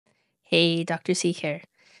Hey, Dr. C here.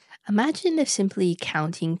 Imagine if simply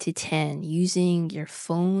counting to 10 using your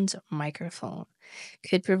phone's microphone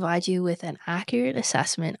could provide you with an accurate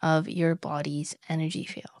assessment of your body's energy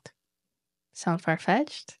field. Sound far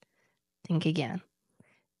fetched? Think again.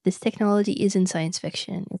 This technology isn't science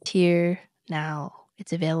fiction. It's here now.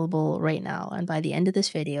 It's available right now. And by the end of this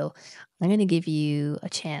video, I'm going to give you a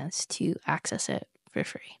chance to access it for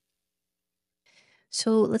free.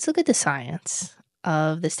 So let's look at the science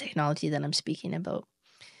of this technology that I'm speaking about.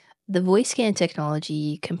 The voice scan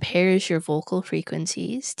technology compares your vocal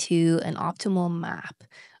frequencies to an optimal map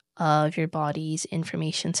of your body's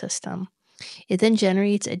information system. It then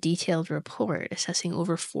generates a detailed report assessing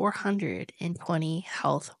over 420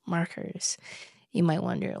 health markers. You might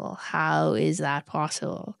wonder, well, how is that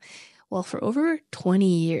possible? Well, for over 20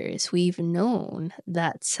 years, we've known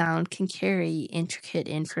that sound can carry intricate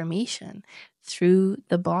information through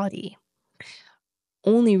the body.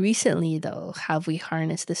 Only recently, though, have we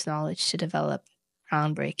harnessed this knowledge to develop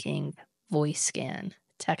groundbreaking voice scan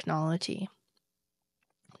technology.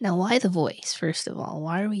 Now, why the voice, first of all?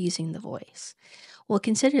 Why are we using the voice? Well,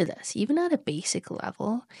 consider this. Even at a basic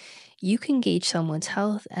level, you can gauge someone's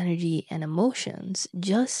health, energy, and emotions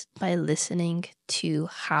just by listening to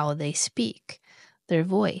how they speak, their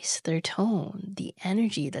voice, their tone, the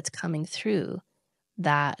energy that's coming through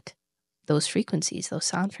that those frequencies, those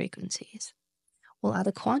sound frequencies. Well, at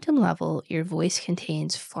a quantum level, your voice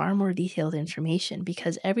contains far more detailed information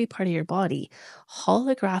because every part of your body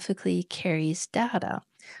holographically carries data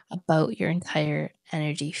about your entire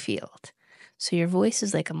energy field. So your voice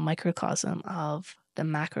is like a microcosm of the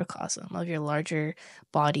macrocosm of your larger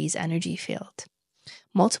body's energy field.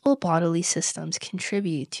 Multiple bodily systems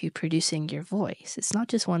contribute to producing your voice. It's not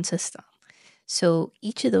just one system. So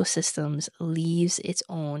each of those systems leaves its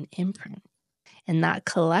own imprint. And that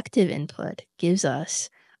collective input gives us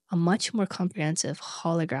a much more comprehensive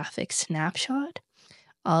holographic snapshot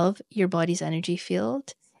of your body's energy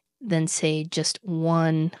field than, say, just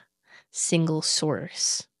one single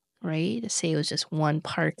source, right? Say it was just one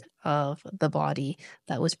part of the body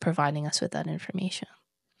that was providing us with that information.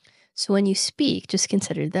 So when you speak, just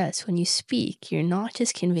consider this when you speak, you're not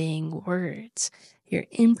just conveying words, you're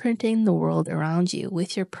imprinting the world around you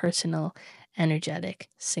with your personal energetic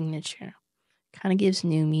signature. Kind of gives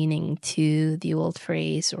new meaning to the old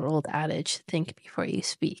phrase or old adage, think before you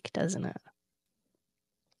speak, doesn't it?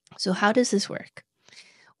 So, how does this work?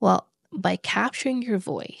 Well, by capturing your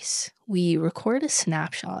voice, we record a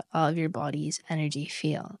snapshot of your body's energy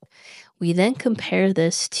field. We then compare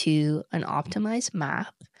this to an optimized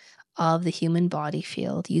map of the human body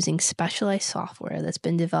field using specialized software that's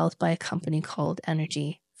been developed by a company called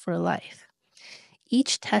Energy for Life.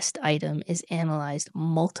 Each test item is analyzed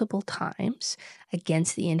multiple times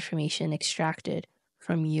against the information extracted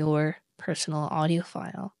from your personal audio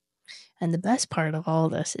file. And the best part of all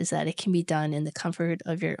this is that it can be done in the comfort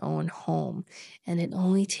of your own home, and it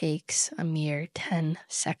only takes a mere 10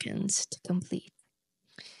 seconds to complete.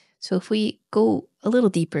 So, if we go a little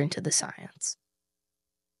deeper into the science,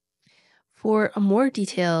 for a more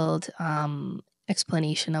detailed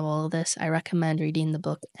explanation of all of this, I recommend reading the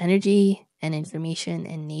book Energy and Information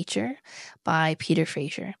in Nature by Peter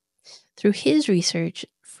Fraser. Through his research,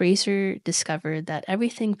 Fraser discovered that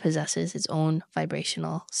everything possesses its own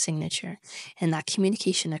vibrational signature, and that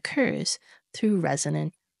communication occurs through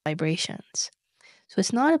resonant vibrations. So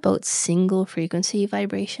it's not about single frequency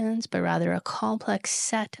vibrations, but rather a complex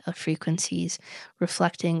set of frequencies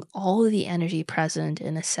reflecting all of the energy present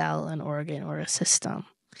in a cell, an organ, or a system.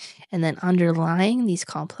 And then underlying these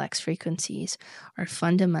complex frequencies are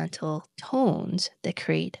fundamental tones that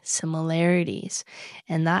create similarities.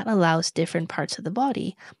 And that allows different parts of the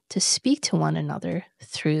body to speak to one another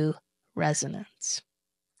through resonance.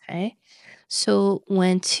 Okay. So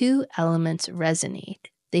when two elements resonate,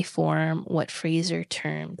 they form what Fraser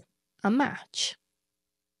termed a match.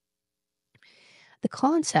 The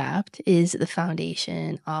concept is the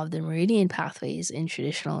foundation of the meridian pathways in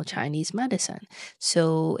traditional Chinese medicine.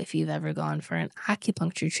 So, if you've ever gone for an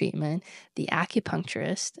acupuncture treatment, the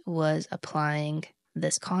acupuncturist was applying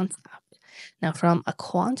this concept. Now, from a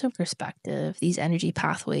quantum perspective, these energy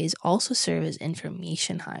pathways also serve as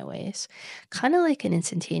information highways, kind of like an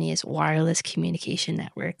instantaneous wireless communication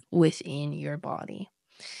network within your body.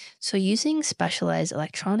 So, using specialized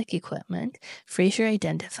electronic equipment, Fraser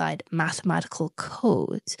identified mathematical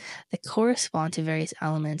codes that correspond to various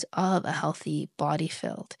elements of a healthy body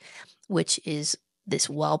field, which is this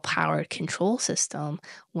well powered control system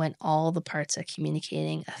when all the parts are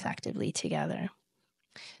communicating effectively together.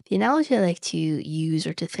 The analogy I like to use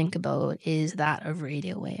or to think about is that of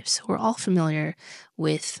radio waves. So we're all familiar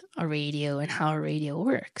with a radio and how a radio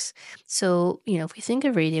works. So, if we think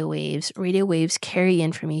of radio waves carry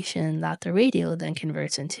information that the radio then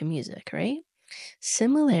converts into music, right?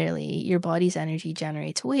 Similarly, your body's energy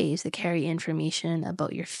generates waves that carry information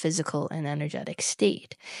about your physical and energetic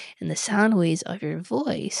state. And the sound waves of your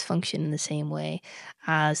voice function in the same way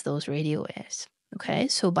as those radio waves. Okay,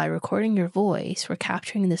 so by recording your voice, we're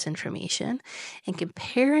capturing this information and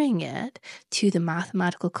comparing it to the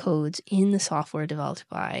mathematical codes in the software developed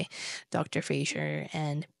by Dr. Fraser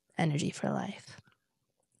and Energy for Life.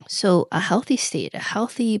 So, a healthy state, a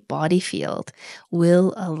healthy body field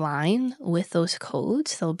will align with those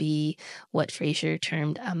codes. They'll be what Fraser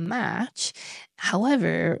termed a match.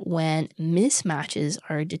 However, when mismatches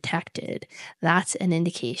are detected, that's an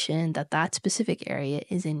indication that that specific area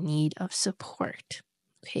is in need of support.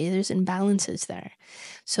 Okay, there's imbalances there.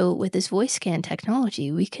 So, with this voice scan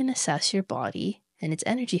technology, we can assess your body and its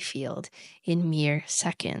energy field in mere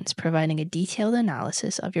seconds, providing a detailed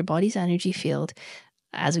analysis of your body's energy field,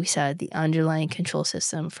 as we said, the underlying control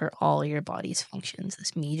system for all your body's functions,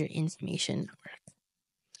 this major information network.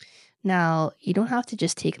 Now, you don't have to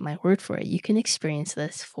just take my word for it. You can experience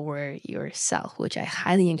this for yourself, which I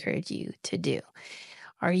highly encourage you to do.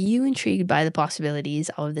 Are you intrigued by the possibilities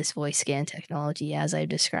of this voice scan technology as I've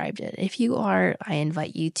described it? If you are, I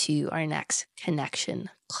invite you to our next connection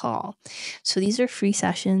call. So these are free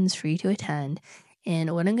sessions for you to attend.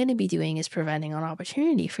 And what I'm going to be doing is providing an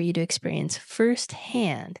opportunity for you to experience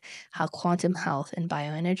firsthand how quantum health and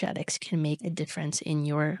bioenergetics can make a difference in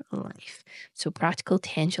your life. So, practical,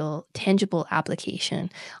 tangible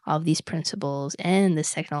application of these principles and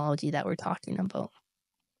this technology that we're talking about.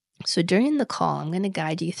 So during the call, I'm going to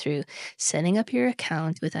guide you through setting up your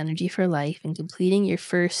account with Energy for Life and completing your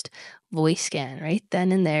first voice scan right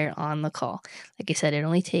then and there on the call. Like I said, it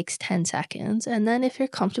only takes 10 seconds. And then if you're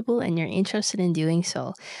comfortable and you're interested in doing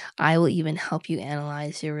so, I will even help you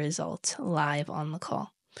analyze your results live on the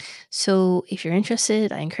call. So, if you're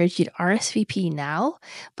interested, I encourage you to RSVP now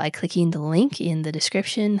by clicking the link in the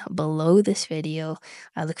description below this video.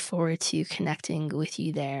 I look forward to connecting with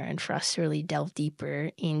you there and for us to really delve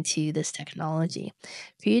deeper into this technology,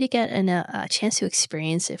 for you to get a chance to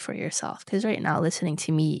experience it for yourself. Because right now, listening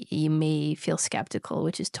to me, you may feel skeptical,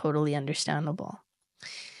 which is totally understandable.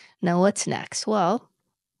 Now, what's next? Well,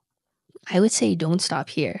 I would say don't stop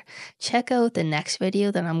here. Check out the next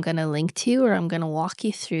video that I'm going to link to, or I'm going to walk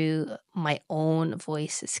you through my own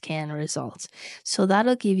voice scan results. So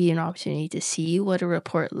that'll give you an opportunity to see what a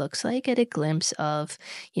report looks like, get a glimpse of,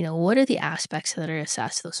 what are the aspects that are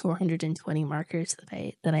assessed, those 420 markers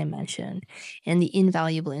that I mentioned, and the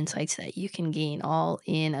invaluable insights that you can gain all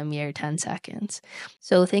in a mere 10 seconds.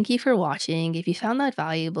 So thank you for watching. If you found that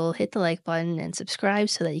valuable, hit the like button and subscribe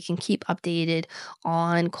so that you can keep updated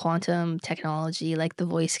on quantum technology like the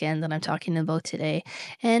voice scan that I'm talking about today,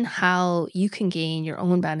 and how you can gain your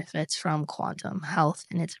own benefits from quantum health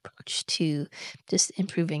and its approach to just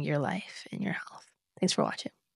improving your life and your health. Thanks for watching.